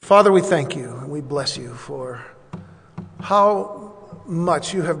Father, we thank you and we bless you for how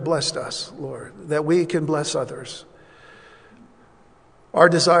much you have blessed us, Lord, that we can bless others. Our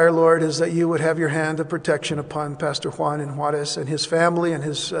desire, Lord, is that you would have your hand of protection upon Pastor Juan in Juarez and his family and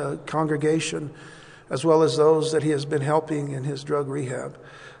his congregation, as well as those that he has been helping in his drug rehab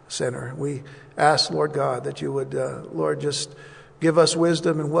center. We ask, Lord God, that you would, Lord, just give us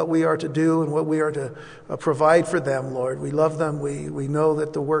wisdom in what we are to do and what we are to provide for them, Lord. We love them. We know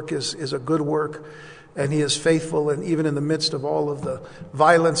that the work is a good work, and he is faithful, and even in the midst of all of the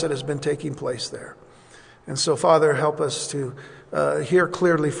violence that has been taking place there. And so, Father, help us to hear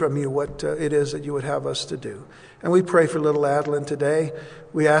clearly from you what it is that you would have us to do. And we pray for little Adeline today.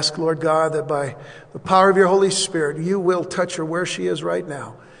 We ask, Lord God, that by the power of your Holy Spirit, you will touch her where she is right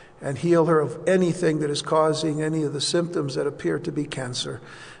now and heal her of anything that is causing any of the symptoms that appear to be cancer.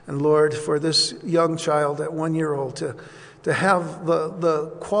 And Lord, for this young child at 1 year old to have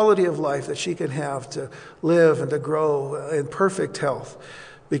the quality of life that she can have, to live and to grow in perfect health,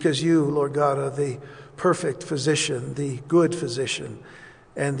 because you, Lord God, are the perfect physician, the good physician,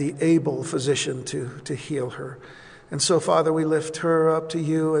 and the able physician to heal her. And so, Father, we lift her up to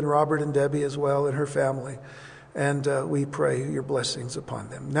you and Robert and Debbie as well and her family. And we pray your blessings upon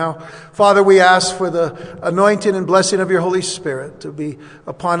them. Now, Father, we ask for the anointing and blessing of your Holy Spirit to be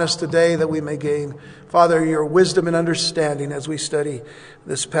upon us today, that we may gain, Father, your wisdom and understanding as we study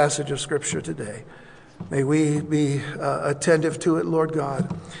this passage of Scripture today. May we be attentive to it, Lord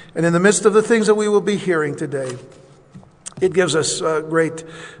God. And in the midst of the things that we will be hearing today, it gives us great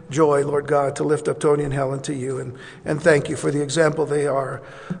joy, Lord God, to lift up Tony and Helen to you and thank you for the example they are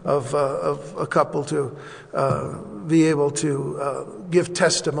of a couple to be able to give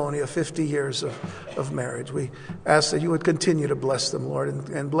testimony of 50 years of marriage. We ask that you would continue to bless them, Lord,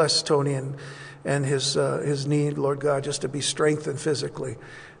 and bless Tony and his need, Lord God, just to be strengthened physically,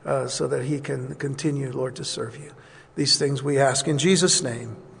 so that he can continue, Lord, to serve you. These things we ask in Jesus'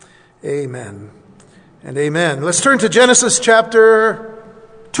 name. Amen and amen. Let's turn to Genesis chapter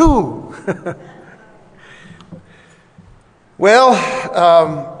 2. Well,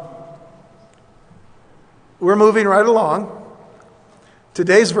 we're moving right along.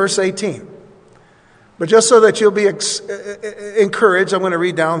 Today's verse 18. But just so that you'll be encouraged, I'm going to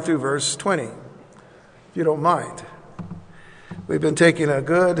read down through verse 20, if you don't mind. We've been taking a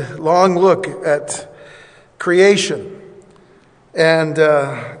good long look at creation. And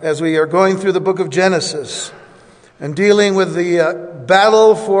as we are going through the book of Genesis and dealing with the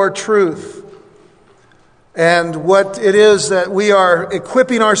battle for truth and what it is that we are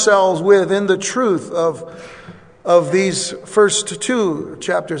equipping ourselves with in the truth of these first two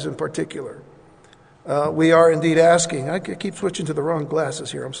chapters in particular, we are indeed asking, I keep switching to the wrong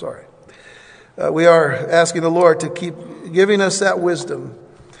glasses here, I'm sorry. We are asking the Lord to keep giving us that wisdom.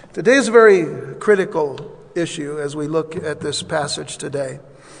 Today is a very critical issue as we look at this passage today.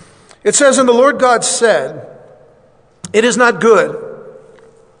 It says, "And the Lord God said, it is not good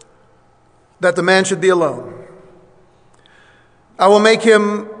that the man should be alone. I will make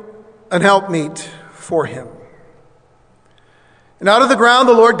him an helpmeet for him. And out of the ground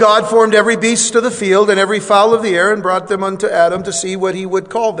the Lord God formed every beast of the field and every fowl of the air and brought them unto Adam to see what he would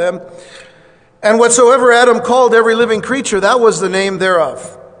call them. And whatsoever Adam called every living creature, that was the name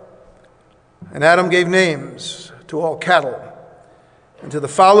thereof. And Adam gave names to all cattle, and to the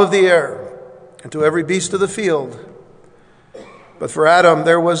fowl of the air, and to every beast of the field. But for Adam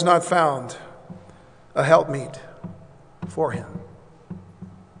there was not found a helpmeet for him."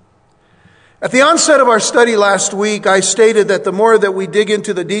 At the onset of our study last week, I stated that the more that we dig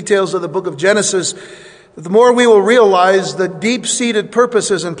into the details of the book of Genesis, the more we will realize the deep-seated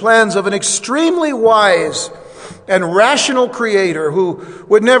purposes and plans of an extremely wise and rational creator who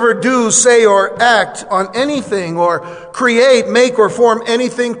would never do, say, or act on anything or create, make, or form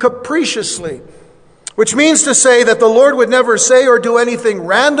anything capriciously. Which means to say that the Lord would never say or do anything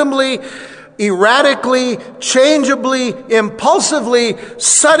randomly, erratically, changeably, impulsively,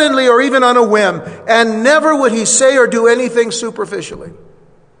 suddenly, or even on a whim. And never would he say or do anything superficially.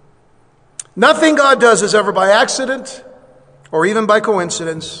 Nothing God does is ever by accident or even by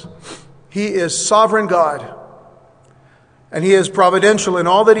coincidence. He is sovereign God. And he is providential in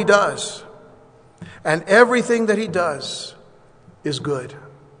all that he does. And everything that he does is good.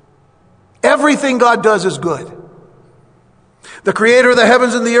 Everything God does is good. The creator of the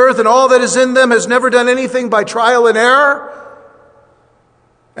heavens and the earth and all that is in them has never done anything by trial and error,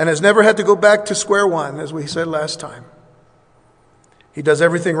 and has never had to go back to square one, as we said last time. He does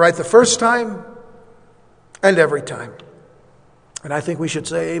everything right the first time and every time. And I think we should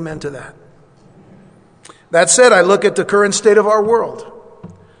say amen to that. That said, I look at the current state of our world.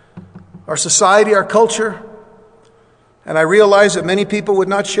 our society, our culture. And I realize that many people would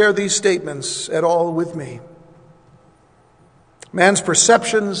not share these statements at all with me. Man's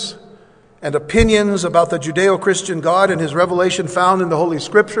perceptions and opinions about the Judeo-Christian God and his revelation found in the Holy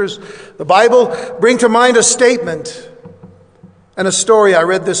Scriptures, the Bible, bring to mind a statement and a story I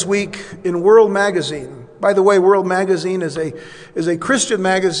read this week in World Magazine. By the way, World Magazine is a Christian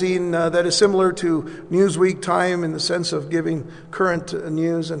magazine that is similar to Newsweek, Time, in the sense of giving current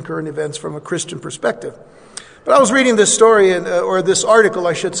news and current events from a Christian perspective. But I was reading this story, or this article,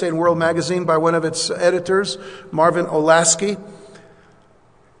 I should say, in World Magazine by one of its editors, Marvin Olasky.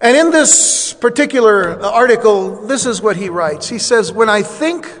 And in this particular article, this is what he writes. He says, "When I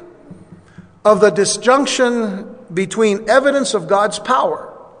think of the disjunction between evidence of God's power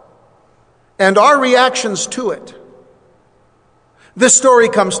and our reactions to it, this story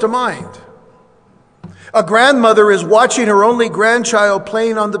comes to mind. A grandmother is watching her only grandchild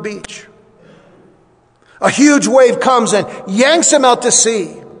playing on the beach. A huge wave comes and yanks him out to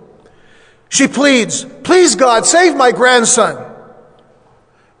sea. She pleads, 'Please God, save my grandson.'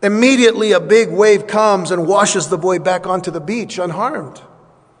 Immediately a big wave comes and washes the boy back onto the beach unharmed.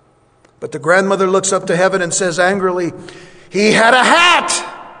 But the grandmother looks up to heaven and says angrily, 'He had a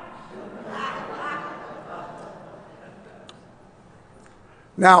hat!'"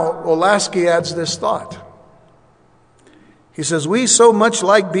 Now, Olasky adds this thought. He says, "We so much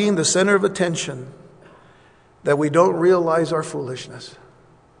like being the center of attention that we don't realize our foolishness.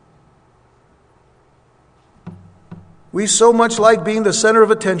 We so much like being the center of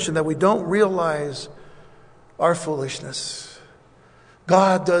attention that we don't realize our foolishness.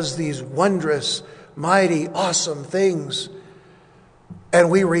 God does these wondrous, mighty, awesome things, and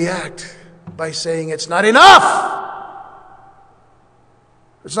we react by saying, 'It's not enough.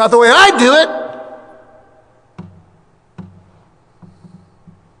 It's not the way I do it.'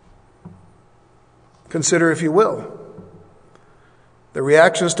 Consider, if you will, the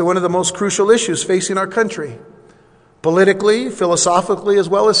reactions to one of the most crucial issues facing our country, politically, philosophically, as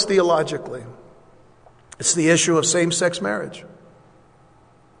well as theologically. It's the issue of same-sex marriage.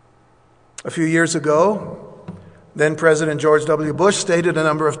 A few years ago, then President George W. Bush stated a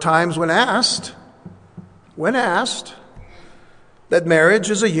number of times when asked, that marriage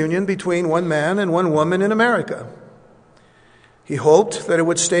is a union between one man and one woman in America. He hoped that it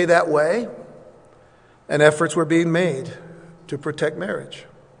would stay that way, and efforts were being made to protect marriage.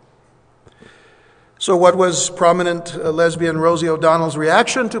 So what was prominent lesbian Rosie O'Donnell's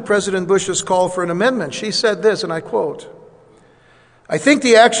reaction to President Bush's call for an amendment? She said this, and I quote, "I think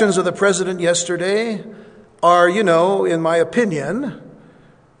the actions of the president yesterday are, in my opinion,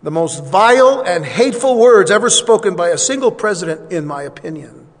 the most vile and hateful words ever spoken by a single president, in my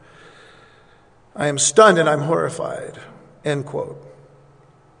opinion. I am stunned and I'm horrified," end quote.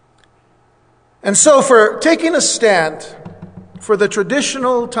 And so for taking a stand for the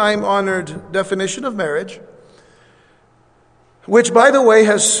traditional time-honored definition of marriage, which, by the way,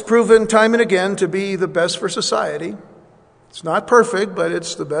 has proven time and again to be the best for society. It's not perfect, but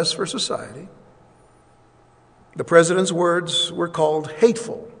it's the best for society. The president's words were called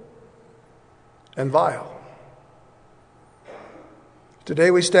hateful and vile.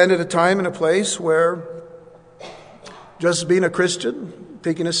 Today we stand at a time and a place where just being a Christian,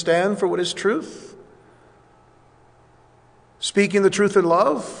 taking a stand for what is truth, speaking the truth in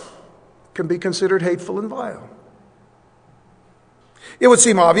love, can be considered hateful and vile. It would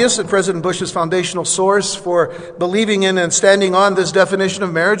seem obvious that President Bush's foundational source for believing in and standing on this definition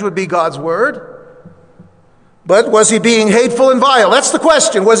of marriage would be God's Word. But was he being hateful and vile? That's the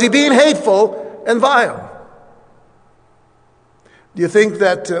question. Was he being hateful and vile? Do you think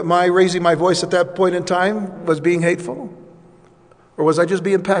that my raising my voice at that point in time was being hateful? Or was I just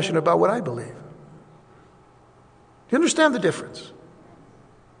being passionate about what I believe? Do you understand the difference?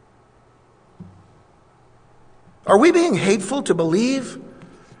 Are we being hateful to believe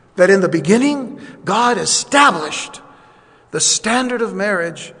that in the beginning God established the standard of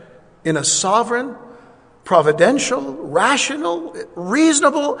marriage in a sovereign, providential, rational,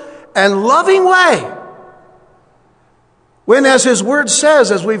 reasonable, and loving way? When, as his word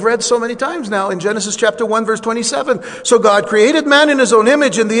says, as we've read so many times now in Genesis chapter 1, verse 27, so God created man in his own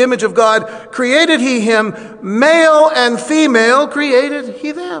image, in the image of God created he him, male and female created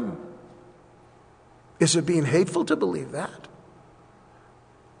he them. Is it being hateful to believe that?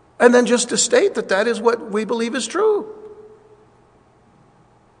 And then just to state that that is what we believe is true.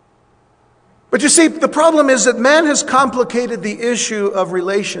 But you see, the problem is that man has complicated the issue of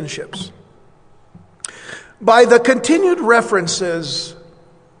relationships by the continued references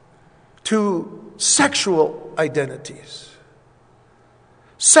to sexual identities.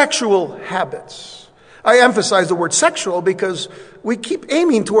 sexual habits. I emphasize the word sexual because we keep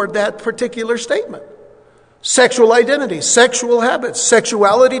aiming toward that particular statement. Sexual identity, sexual habits,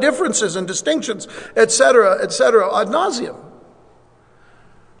 sexuality differences and distinctions, etc., ad nauseum.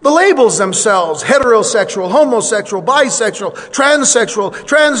 The labels themselves, heterosexual, homosexual, bisexual, transsexual,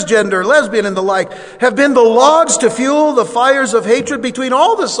 transgender, lesbian, and the like, have been the logs to fuel the fires of hatred between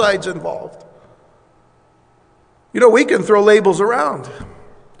all the sides involved. We can throw labels around.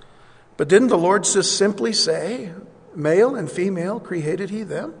 But didn't the Lord just simply say, male and female created he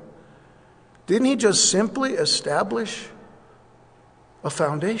them? Didn't he just simply establish a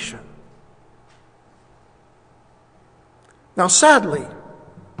foundation? Now, sadly,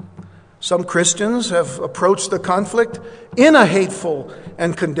 some Christians have approached the conflict in a hateful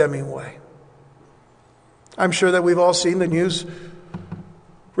and condemning way. I'm sure that we've all seen the news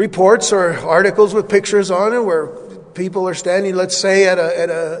reports or articles with pictures on it where people are standing, let's say, at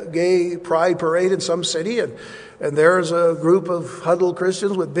a gay pride parade in some city, and there's a group of huddled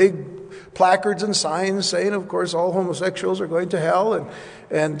Christians with big placards and signs saying, of course, all homosexuals are going to hell,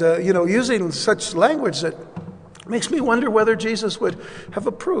 and using such language that makes me wonder whether Jesus would have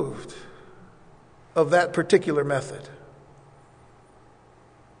approved of that particular method.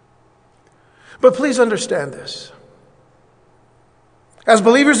 But please understand this. As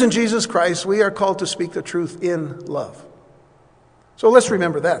believers in Jesus Christ, we are called to speak the truth in love. So let's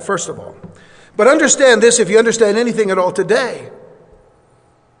remember that, first of all. But understand this, if you understand anything at all today,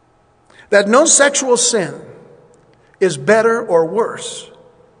 that no sexual sin is better or worse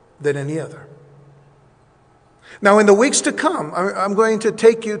than any other. Now, in the weeks to come, I'm going to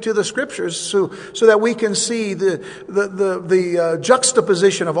take you to the Scriptures so that we can see the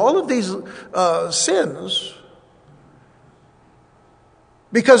juxtaposition of all of these sins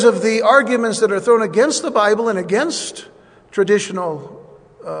because of the arguments that are thrown against the Bible and against traditional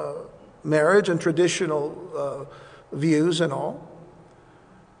marriage and traditional views and all.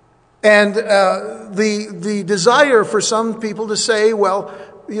 And the desire for some people to say, well,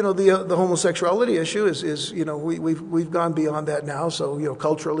 the homosexuality issue is we've gone beyond that now, so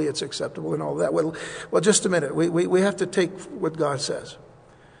culturally it's acceptable and all that. Well, just a minute. We have to take what God says.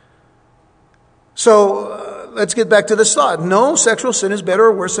 So let's get back to this thought. No sexual sin is better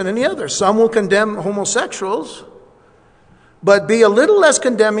or worse than any other. Some will condemn homosexuals, but be a little less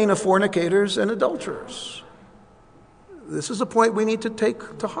condemning of fornicators and adulterers. This is a point we need to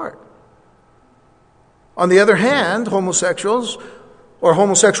take to heart. On the other hand, homosexuals, or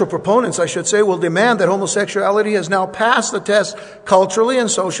homosexual proponents, I should say, will demand that homosexuality has now passed the test culturally and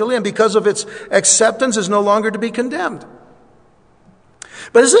socially, and because of its acceptance is no longer to be condemned.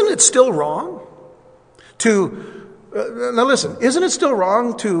 But isn't it still wrong now listen, isn't it still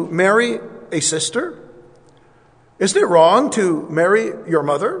wrong to marry a sister? Isn't it wrong to marry your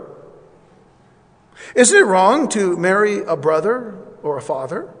mother? Isn't it wrong to marry a brother or a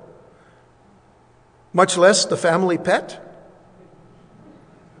father? Much less the family pet?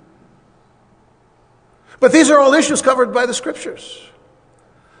 But these are all issues covered by the Scriptures,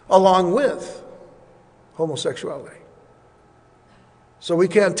 along with homosexuality. So we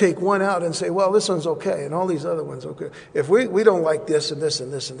can't take one out and say, well, this one's okay, and all these other ones okay. If we don't like this and this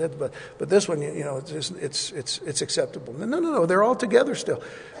and this and that, but this one, it's acceptable. No, they're all together still.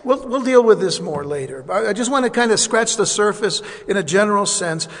 We'll deal with this more later. I just want to kind of scratch the surface in a general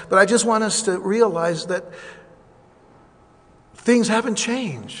sense, but I just want us to realize that things haven't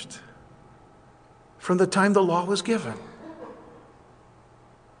changed from the time the law was given.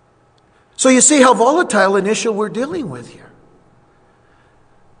 So you see how volatile an issue we're dealing with here.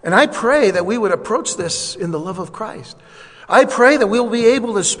 And I pray that we would approach this in the love of Christ. I pray that we'll be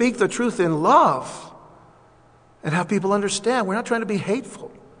able to speak the truth in love and have people understand we're not trying to be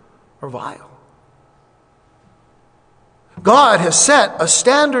hateful or vile. God has set a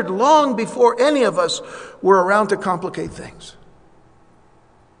standard long before any of us were around to complicate things.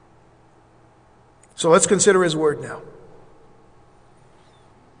 So let's consider His word now.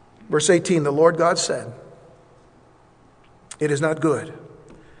 Verse 18, the Lord God said, "It is not good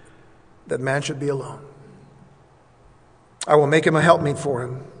that man should be alone. I will make him a helpmeet for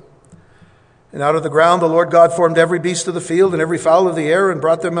him." And out of the ground the Lord God formed every beast of the field and every fowl of the air and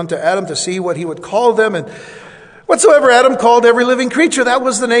brought them unto Adam to see what he would call them. And whatsoever Adam called every living creature, that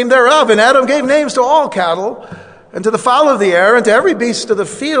was the name thereof. And Adam gave names to all cattle and to the fowl of the air and to every beast of the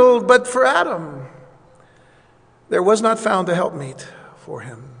field. But for Adam there was not found a helpmeet for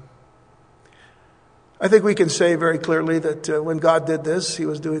him. I think we can say very clearly that when God did this, He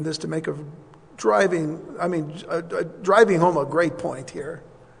was doing this to make driving home a great point here.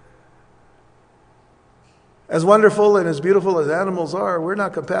 As wonderful and as beautiful as animals are, we're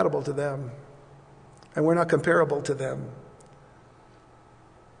not compatible to them. And we're not comparable to them.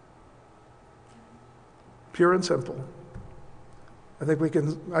 Pure and simple. I think we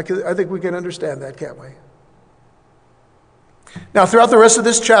can understand that, can't we? Now, throughout the rest of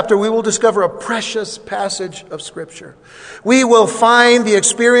this chapter, we will discover a precious passage of Scripture. We will find the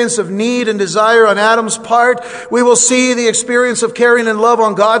experience of need and desire on Adam's part. We will see the experience of caring and love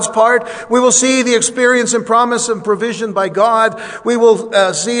on God's part. We will see the experience and promise and provision by God. We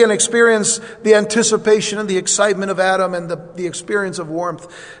will see and experience the anticipation and the excitement of Adam and the experience of warmth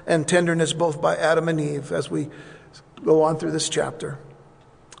and tenderness both by Adam and Eve as we go on through this chapter.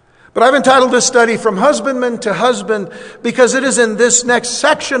 But I've entitled this study From Husbandman to Husband because it is in this next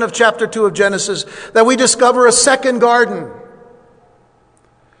section of chapter 2 of Genesis that we discover a second garden.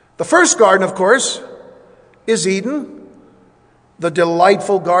 The first garden, of course, is Eden, the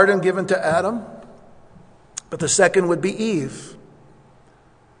delightful garden given to Adam. But the second would be Eve.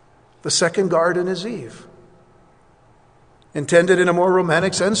 The second garden is Eve. Intended in a more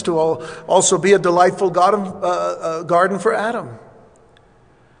romantic sense to also be a delightful garden for Adam.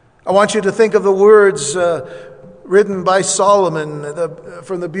 I want you to think of the words written by Solomon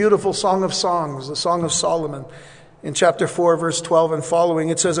from the beautiful Song of Songs, the Song of Solomon, in chapter 4, verse 12 and following.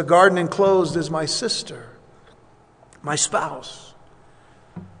 It says, "A garden enclosed is my sister, my spouse.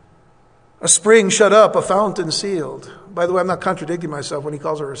 A spring shut up, a fountain sealed." By the way, I'm not contradicting myself when he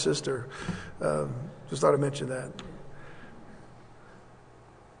calls her a sister. Just thought I'd mention that.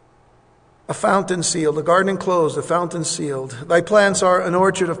 A fountain sealed, a garden enclosed, a fountain sealed. Thy plants are an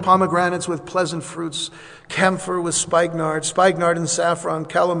orchard of pomegranates with pleasant fruits, camphor with spikenard and saffron,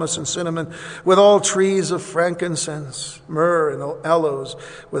 calamus and cinnamon, with all trees of frankincense, myrrh and aloes,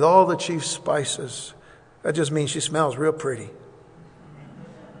 with all the chief spices. That just means she smells real pretty.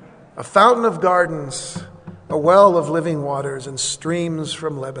 A fountain of gardens, a well of living waters, and streams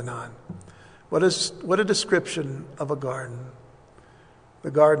from Lebanon. What a description of a garden.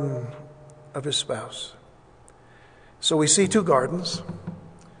 The garden of his spouse. So we see two gardens,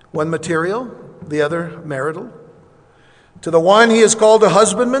 one material, the other marital. To the one he is called a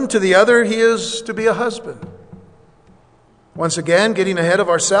husbandman, to the other he is to be a husband. Once again, getting ahead of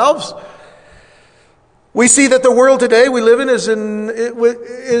ourselves, we see that the world today we live in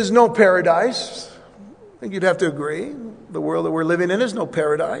is no paradise. I think you'd have to agree. The world that we're living in is no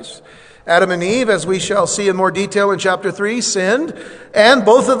paradise. Adam and Eve, as we shall see in more detail in chapter 3, sinned, and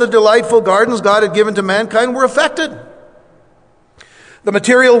both of the delightful gardens God had given to mankind were affected. The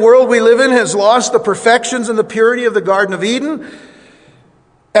material world we live in has lost the perfections and the purity of the Garden of Eden.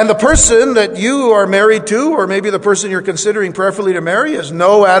 And the person that you are married to, or maybe the person you're considering prayerfully to marry, is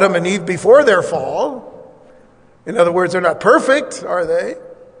no Adam and Eve before their fall. In other words, they're not perfect, are they?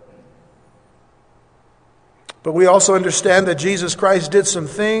 But we also understand that Jesus Christ did some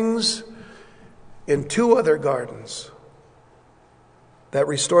things in two other gardens that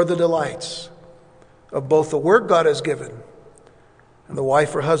restored the delights of both the work God has given and the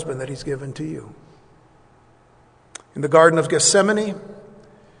wife or husband that he's given to you. In the Garden of Gethsemane,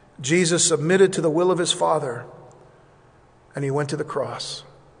 Jesus submitted to the will of his Father and he went to the cross.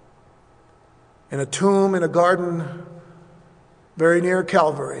 In a tomb in a garden very near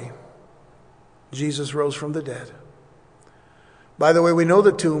Calvary, Jesus rose from the dead. By the way, we know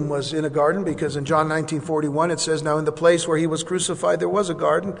the tomb was in a garden because in John 19:41 it says, "Now in the place where he was crucified there was a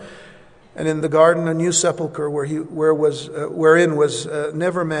garden, and in the garden a new sepulchre wherein was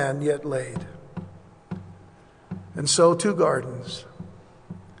never man yet laid." And so two gardens,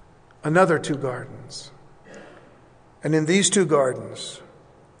 another two gardens. And in these two gardens,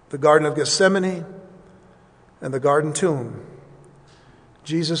 the Garden of Gethsemane and the garden tomb,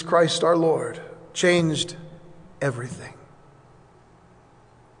 Jesus Christ our Lord changed everything.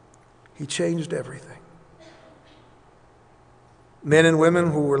 He changed everything. Men and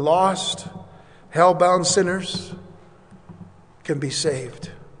women who were lost, hell-bound sinners can be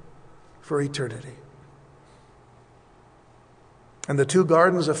saved for eternity. And the two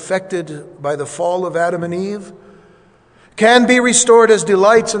gardens affected by the fall of Adam and Eve can be restored as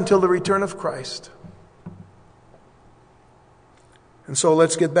delights until the return of Christ. And so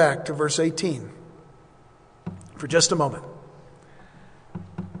let's get back to verse 18 for just a moment.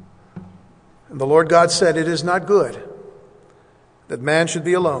 And the Lord God said, "It is not good that man should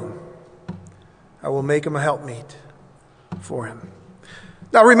be alone. I will make him a helpmeet for him."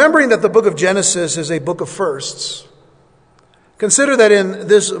 Now, remembering that the book of Genesis is a book of firsts, consider that in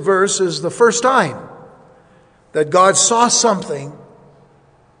this verse is the first time that God saw something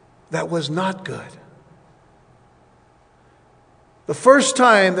that was not good. The first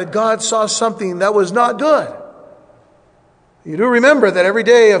time that God saw something that was not good. You do remember that every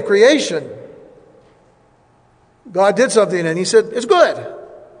day of creation, God did something and he said, it's good.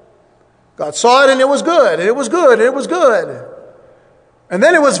 God saw it and it was good, and it was good, and it was good. And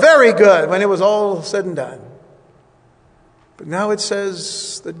then it was very good when it was all said and done. But now it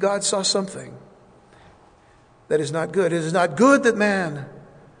says that God saw something that is not good. It is not good that man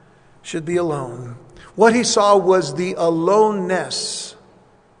should be alone. What he saw was the aloneness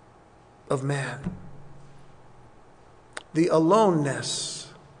of man. The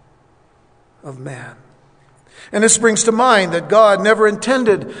aloneness of man. And this brings to mind that God never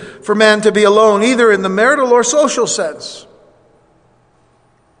intended for man to be alone, either in the marital or social sense.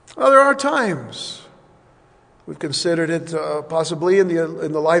 Well, there are times, we've considered it possibly in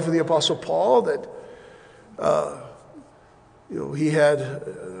the life of the Apostle Paul, that he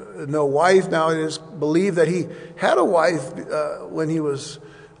had no wife. Now it is believed that he had a wife when he was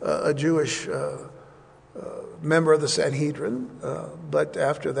a Jewish member of the Sanhedrin, but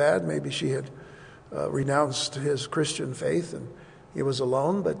after that maybe she had renounced his Christian faith and he was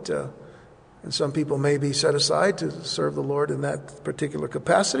alone. But and some people may be set aside to serve the Lord in that particular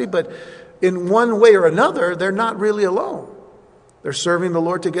capacity, but in one way or another, they're not really alone. They're serving the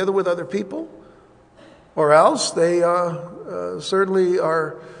Lord together with other people, or else they certainly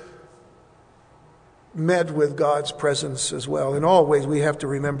are met with God's presence as well. In all ways, we have to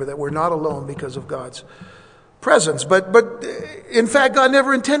remember that we're not alone because of God's presence. But in fact, God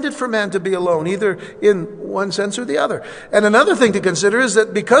never intended for man to be alone, either in one sense or the other. And another thing to consider is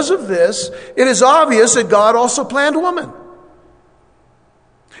that because of this, it is obvious that God also planned woman.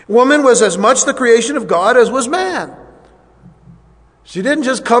 Woman was as much the creation of God as was man. She didn't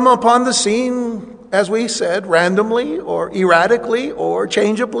just come upon the scene, as we said, randomly or erratically or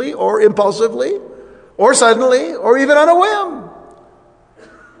changeably or impulsively or suddenly or even on a whim.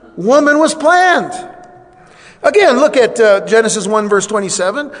 Woman was planned. Again, look at Genesis 1 verse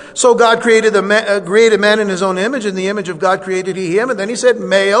 27. So God created man in his own image. In the image of God created he him. And then he said,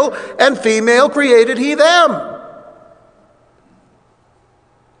 male and female created he them.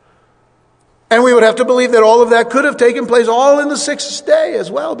 And we would have to believe that all of that could have taken place all in the sixth day as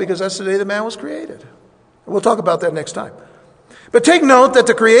well, because that's the day the man was created. We'll talk about that next time. But take note that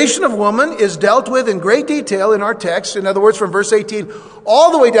the creation of woman is dealt with in great detail in our text. In other words, from verse 18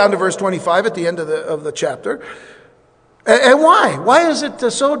 all the way down to verse 25 at the end of the chapter. And why? Why is it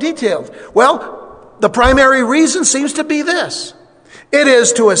so detailed? Well, the primary reason seems to be this. It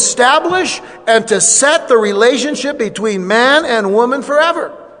is to establish and to set the relationship between man and woman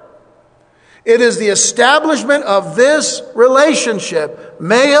forever. It is the establishment of this relationship,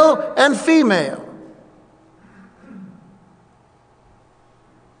 male and female.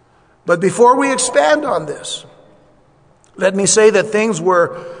 But before we expand on this, let me say that things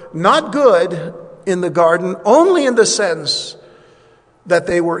were not good in the garden only in the sense that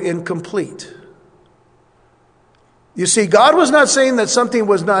they were incomplete. You see, God was not saying that something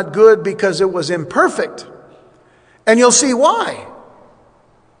was not good because it was imperfect. And you'll see why.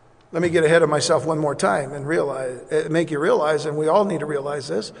 Let me get ahead of myself one more time and make you realize, and we all need to realize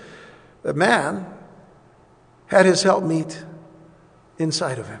this, that man had his helpmeet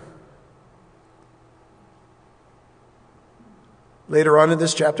inside of him. Later on in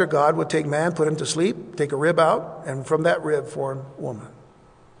this chapter, God would take man, put him to sleep, take a rib out, and from that rib form woman.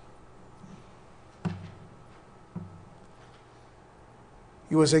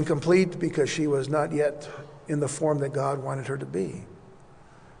 He was incomplete because she was not yet in the form that God wanted her to be.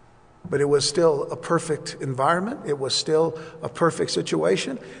 But it was still a perfect environment. It was still a perfect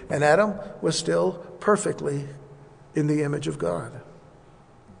situation. And Adam was still perfectly in the image of God.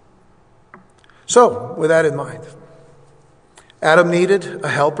 So, with that in mind, Adam needed a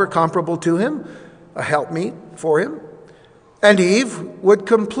helper comparable to him, a helpmeet for him. And Eve would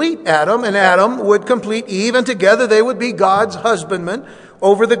complete Adam, and Adam would complete Eve, and together they would be God's husbandmen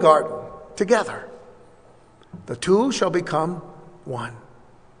over the garden. Together. The two shall become one.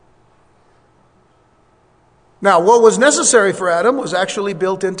 Now, what was necessary for Adam was actually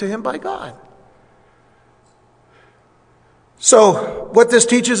built into him by God. So, what this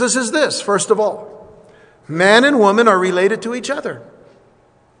teaches us is this, first of all. Man and woman are related to each other.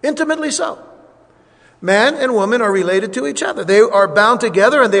 Intimately so. Man and woman are related to each other. They are bound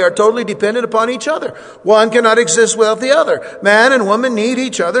together and they are totally dependent upon each other. One cannot exist without the other. Man and woman need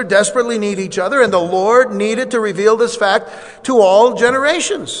each other, desperately need each other, and the Lord needed to reveal this fact to all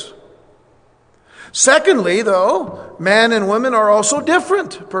generations. Secondly, though, man and woman are also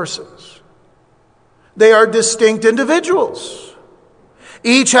different persons. They are distinct individuals.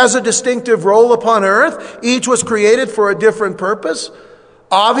 Each has a distinctive role upon earth. Each was created for a different purpose.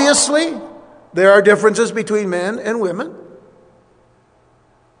 Obviously, there are differences between men and women.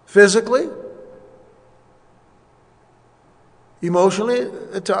 physically, emotionally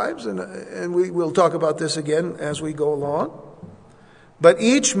at times, and we'll talk about this again as we go along. But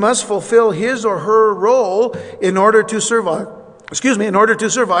each must fulfill his or her role in order to survive. In order to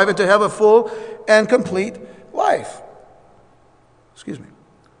survive and to have a full and complete life.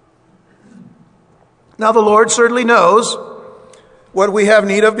 Now the Lord certainly knows what we have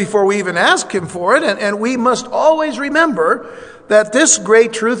need of before we even ask him for it, and we must always remember that this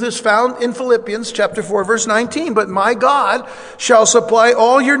great truth is found in Philippians chapter 4, verse 19. But my God shall supply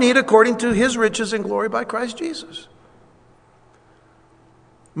all your need according to his riches in glory by Christ Jesus.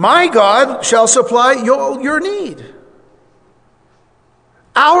 My God shall supply your need.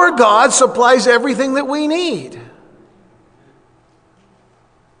 Our God supplies everything that we need.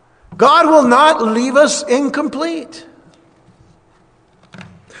 God will not leave us incomplete.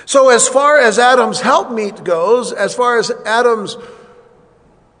 So as far as Adam's helpmeet goes, as far as Adam's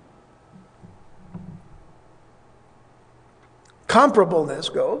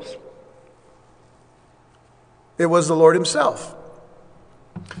comparableness goes, it was the Lord himself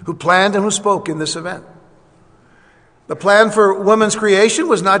who planned and who spoke in this event. The plan for woman's creation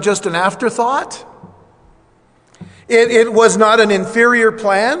was not just an afterthought. It was not an inferior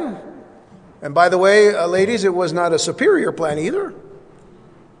plan. And by the way, ladies, it was not a superior plan either.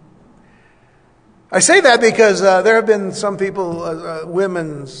 I say that because there have been some people,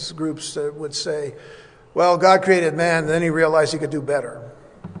 women's groups that would say, well, God created man, and then he realized he could do better.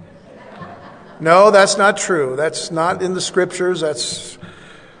 No, that's not true. That's not in the scriptures. That's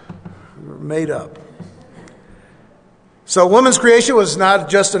made up. So woman's creation was not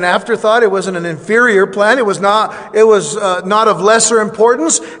just an afterthought. It wasn't an inferior plan. It was not of lesser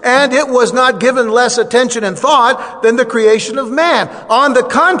importance, and it was not given less attention and thought than the creation of man. On the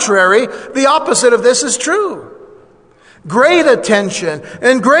contrary, the opposite of this is true. Great attention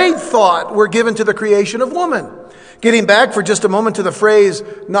and great thought were given to the creation of woman. Getting back for just a moment to the phrase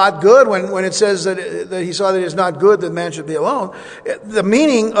 "not good," when it says that he saw that it is not good that man should be alone, the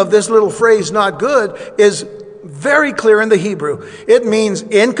meaning of this little phrase "not good" is very clear in the Hebrew. It means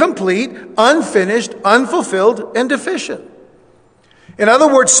incomplete, unfinished, unfulfilled, and deficient. In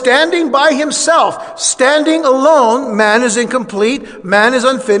other words, standing by himself, standing alone, man is incomplete, man is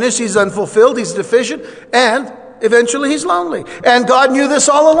unfinished, he's unfulfilled, he's deficient, and eventually he's lonely. And God knew this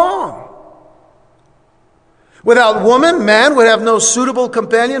all along. Without woman, man would have no suitable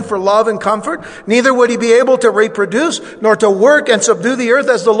companion for love and comfort. Neither would he be able to reproduce, nor to work and subdue the earth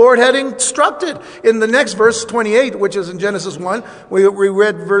as the Lord had instructed. In the next verse, 28, which is in Genesis 1, we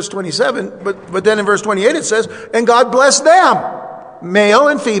read verse 27, but then in verse 28 it says, and God blessed them. Male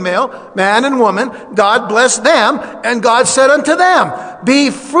and female, man and woman, God blessed them, and God said unto them,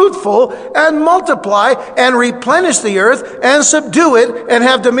 be fruitful and multiply and replenish the earth and subdue it and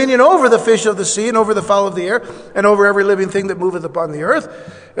have dominion over the fish of the sea and over the fowl of the air and over every living thing that moveth upon the earth.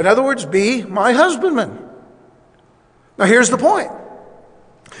 In other words, be my husbandman. Now here's the point.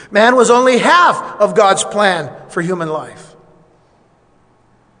 Man was only half of God's plan for human life.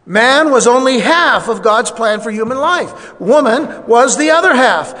 Man was only half of God's plan for human life. Woman was the other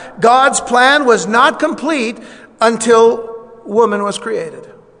half. God's plan was not complete until woman was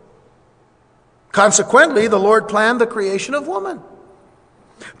created. Consequently, the Lord planned the creation of woman.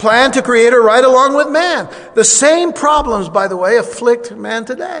 Planned to create her right along with man. The same problems, by the way, afflict man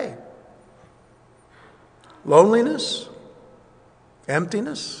today. Loneliness,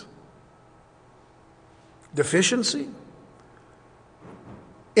 emptiness, deficiency,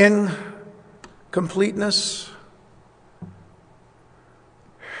 incompleteness,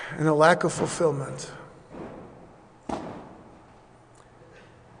 and a lack of fulfillment.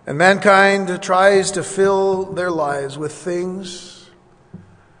 And mankind tries to fill their lives with things.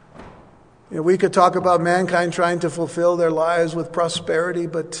 We could talk about mankind trying to fulfill their lives with prosperity,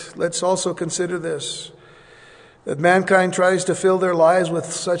 but let's also consider this, that mankind tries to fill their lives with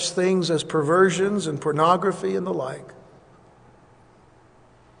such things as perversions and pornography and the like.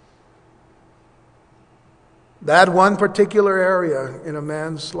 That one particular area in a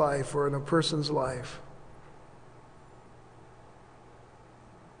man's life or in a person's life.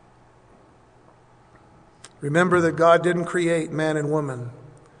 Remember that God didn't create man and woman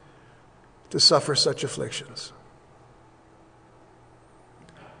to suffer such afflictions.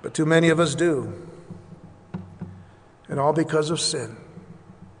 But too many of us do. And all because of sin.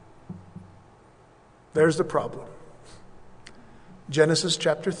 There's the problem. Genesis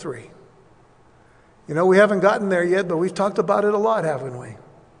chapter 3. We haven't gotten there yet, but we've talked about it a lot, haven't we?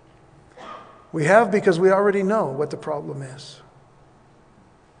 We have, because we already know what the problem is.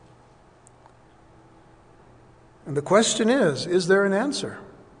 And the question is there an answer?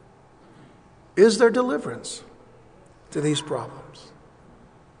 Is there deliverance to these problems?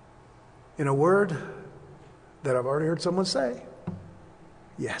 In a word that I've already heard someone say,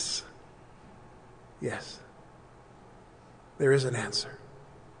 yes. Yes. There is an answer.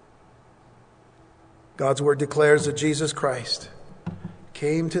 God's word declares that Jesus Christ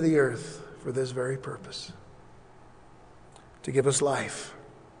came to the earth for this very purpose, to give us life,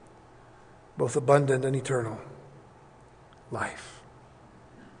 both abundant and eternal life.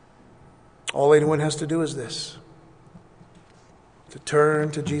 All anyone has to do is this: to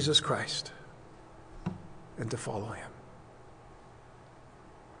turn to Jesus Christ and to follow him.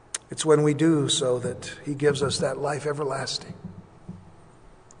 It's when we do so that he gives us that life everlasting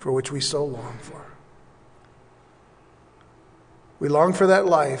for which we so long for. We long for that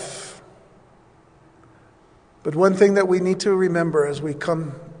life. But one thing that we need to remember as we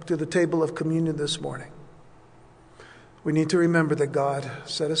come to the table of communion this morning, we need to remember that God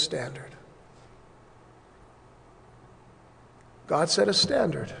set a standard. God set a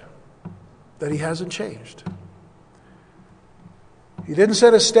standard that he hasn't changed. He didn't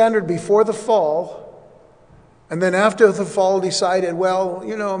set a standard before the fall, and then after the fall decided, well,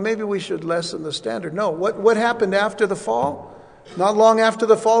 maybe we should lessen the standard. No, what happened after the fall? Not long after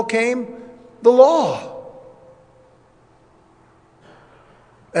the fall came the law.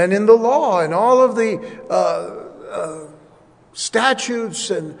 And in the law and all of the statutes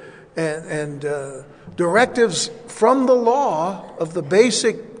and directives from the law of the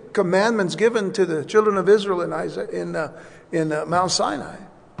basic commandments given to the children of Israel in Mount Sinai,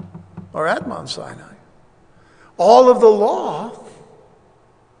 or at Mount Sinai, all of the law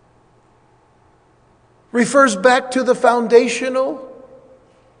refers back to the foundational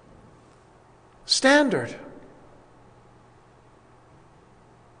standard.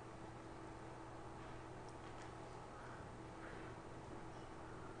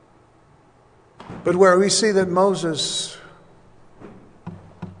 But where we see that Moses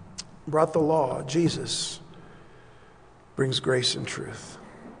brought the law, Jesus brings grace and truth.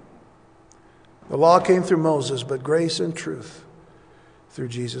 The law came through Moses, but grace and truth through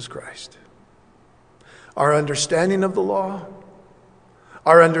Jesus Christ. Our understanding of the law,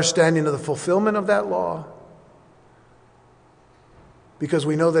 our understanding of the fulfillment of that law, because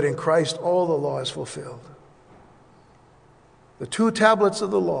we know that in Christ all the law is fulfilled. The 2 tablets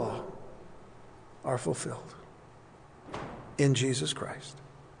of the law are fulfilled in Jesus Christ.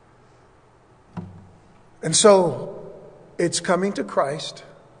 And so it's coming to Christ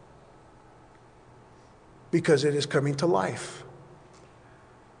because it is coming to life.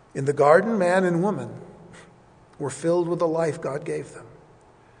 In the garden, man and woman were filled with the life God gave them.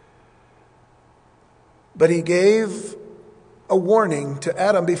 But he gave a warning to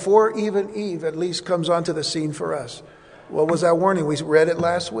Adam before even Eve at least comes onto the scene for us. What was that warning? We read it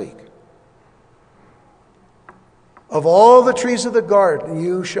last week. Of all the trees of the garden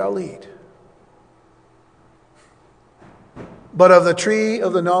you shall eat, but of the tree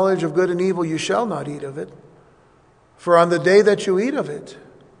of the knowledge of good and evil you shall not eat of it. For on the day that you eat of it,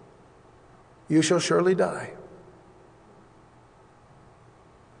 you shall surely die.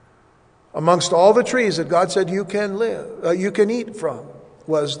 Amongst all the trees that God said you can eat from,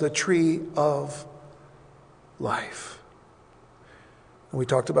 was the tree of life. And we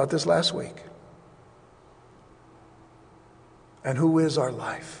talked about this last week. And who is our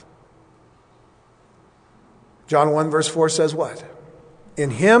life? John 1 verse 4 says what?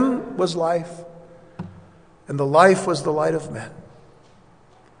 In him was life, and the life was the light of men.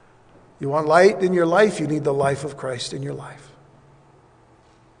 You want light in your life, you need the life of Christ in your life.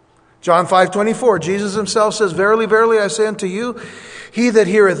 John 5:24, Jesus himself says, Verily, verily, I say unto you, he that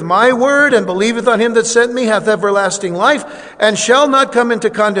heareth my word and believeth on him that sent me hath everlasting life, and shall not come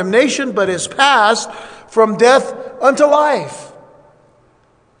into condemnation, but is passed from death unto life.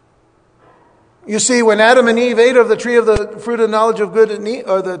 You see, when Adam and Eve ate of the tree of the fruit of knowledge of good and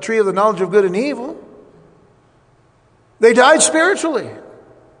evil, or the tree of the knowledge of good and evil, they died spiritually.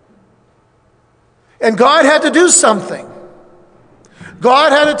 And God had to do something.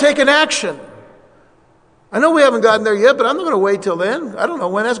 God had to take an action. I know we haven't gotten there yet, but I'm not going to wait till then. I don't know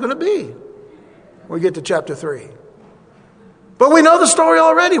when that's going to be. When we get to chapter 3. But we know the story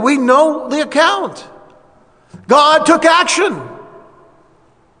already. We know the account. God took action.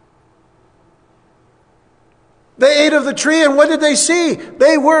 They ate of the tree, and what did they see?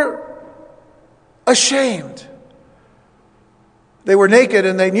 They were ashamed. They were naked,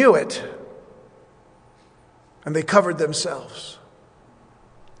 and they knew it. And they covered themselves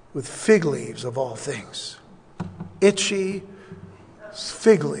with fig leaves of all things. Itchy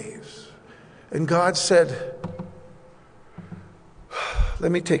fig leaves. And God said,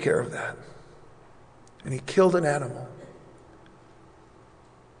 let me take care of that. And he killed an animal.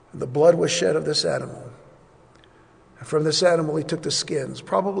 And the blood was shed of this animal. And from this animal he took the skins,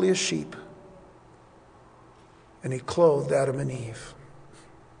 probably a sheep, and he clothed Adam and Eve.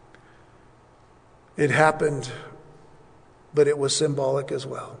 It happened, but it was symbolic as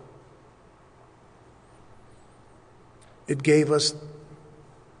well. It gave us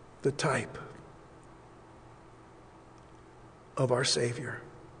the type of our Savior,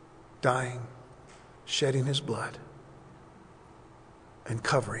 dying, shedding his blood, and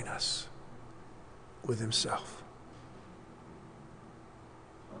covering us with himself,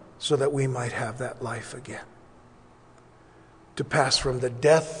 so that we might have that life again. To pass from the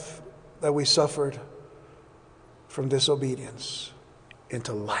death that we suffered from disobedience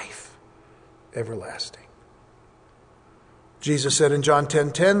into life everlasting. Jesus said in John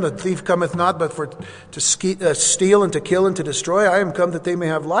 10:10, "The thief cometh not but for to steal and to kill and to destroy. I am come that they may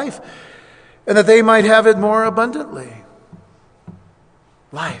have life, and that they might have it more abundantly."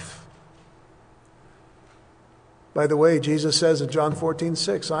 Life. By the way, Jesus says in John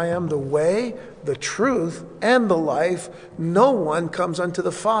 14:6, "I am the way, the truth, and the life. No one comes unto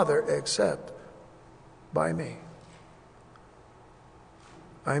the Father except by me."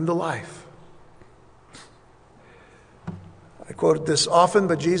 I am the life. I quoted this often,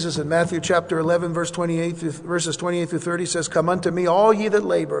 but Jesus in Matthew chapter 11, verses 28 through 30 says, "Come unto me, all ye that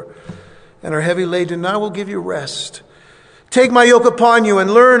labor and are heavy laden, and I will give you rest. Take my yoke upon you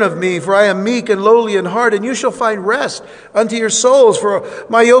and learn of me, for I am meek and lowly in heart, and you shall find rest unto your souls. For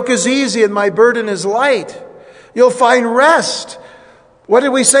my yoke is easy and my burden is light." You'll find rest. What did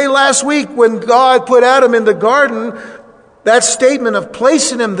we say last week when God put Adam in the garden? That statement of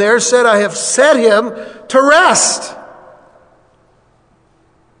placing him there said, "I have set him to rest."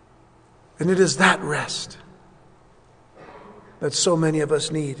 And it is that rest that so many of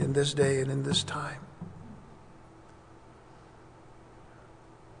us need in this day and in this time.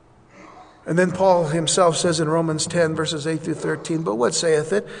 And then Paul himself says in Romans 10, verses 8 through 13, "But what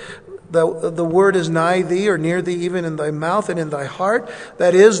saith it? The word is nigh thee, or near thee, even in thy mouth and in thy heart.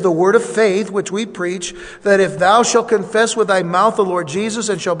 That is the word of faith which we preach, that if thou shalt confess with thy mouth the Lord Jesus,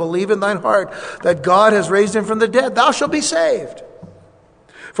 and shalt believe in thine heart that God has raised him from the dead, thou shalt be saved.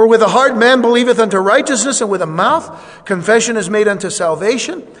 For with the heart man believeth unto righteousness, and with the mouth confession is made unto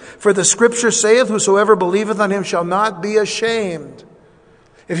salvation. For the scripture saith, Whosoever believeth on him shall not be ashamed."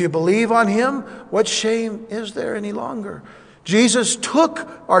 If you believe on him, what shame is there any longer? Jesus took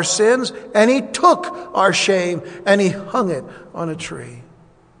our sins, and he took our shame, and he hung it on a tree.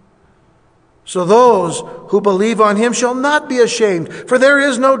 So those who believe on him shall not be ashamed, for there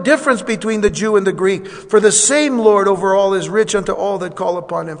is no difference between the Jew and the Greek. For the same Lord over all is rich unto all that call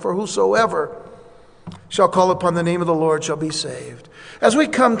upon him. For whosoever shall call upon the name of the Lord shall be saved. As we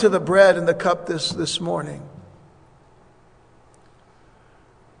come to the bread and the cup this morning,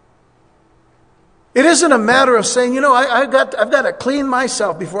 it isn't a matter of saying, I've got to clean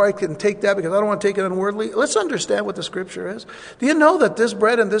myself before I can take that because I don't want to take it unworthily. Let's understand what the scripture is. Do you know that this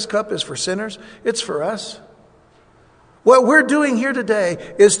bread and this cup is for sinners? It's for us. What we're doing here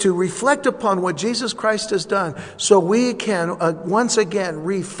today is to reflect upon what Jesus Christ has done so we can once again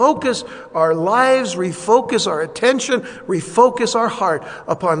refocus our lives, refocus our attention, refocus our heart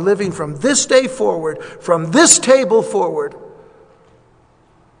upon living from this day forward, from this table forward,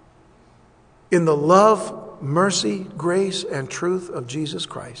 in the love, mercy, grace, and truth of Jesus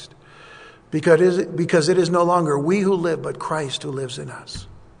Christ. Because it is no longer we who live, but Christ who lives in us.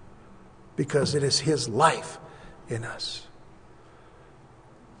 Because it is his life in us.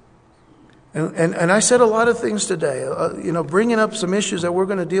 And I said a lot of things today, bringing up some issues that we're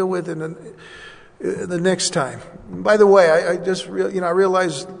going to deal with in the next time. By the way, I just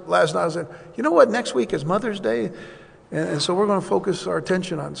realized last night, I said, next week is Mother's Day. And so we're going to focus our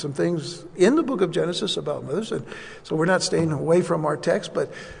attention on some things in the book of Genesis about mothers. And so we're not staying away from our text, but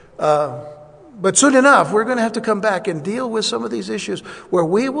soon enough, we're going to have to come back and deal with some of these issues where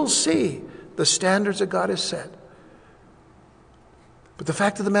we will see the standards that God has set. But the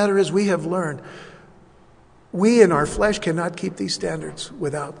fact of the matter is we have learned we in our flesh cannot keep these standards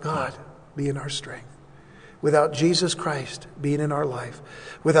without God being our strength, without Jesus Christ being in our life,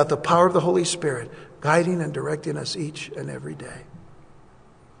 without the power of the Holy Spirit guiding and directing us each and every day.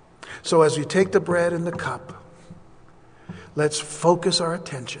 So as we take the bread and the cup, let's focus our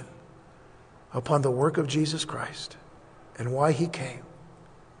attention upon the work of Jesus Christ and why he came,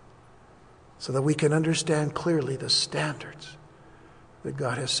 so that we can understand clearly the standards that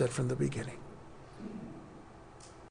God has set from the beginning.